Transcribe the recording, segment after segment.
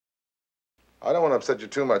I don't want to upset you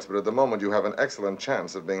too much, but at the moment you have an excellent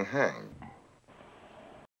chance of being hanged.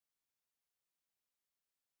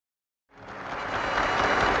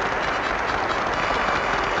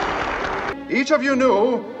 Each of you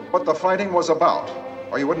knew what the fighting was about,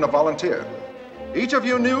 or you wouldn't have volunteered. Each of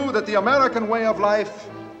you knew that the American way of life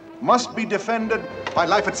must be defended by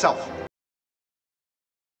life itself.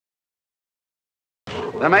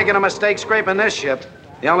 They're making a mistake scraping this ship.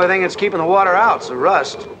 The only thing that's keeping the water out's the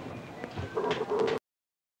rust.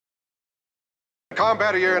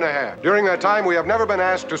 Combat a year and a half. During that time, we have never been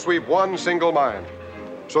asked to sweep one single mine.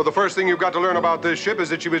 So the first thing you've got to learn about this ship is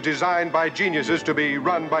that she was designed by geniuses to be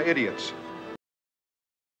run by idiots.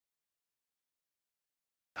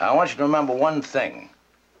 I want you to remember one thing.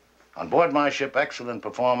 On board my ship, excellent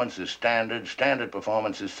performance is standard, standard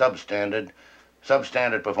performance is substandard,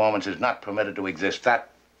 substandard performance is not permitted to exist. That,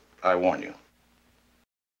 I warn you.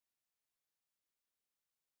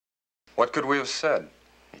 What could we have said?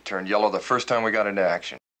 He turned yellow the first time we got into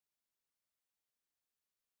action.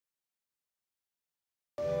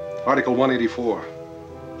 Article 184.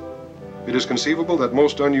 It is conceivable that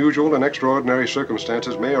most unusual and extraordinary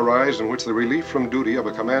circumstances may arise in which the relief from duty of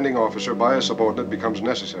a commanding officer by a subordinate becomes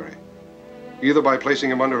necessary, either by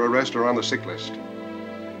placing him under arrest or on the sick list.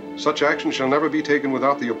 Such action shall never be taken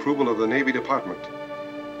without the approval of the Navy Department,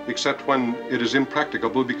 except when it is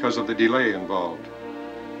impracticable because of the delay involved.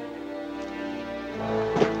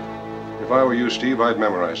 If I were you, Steve, I'd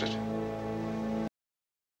memorize it.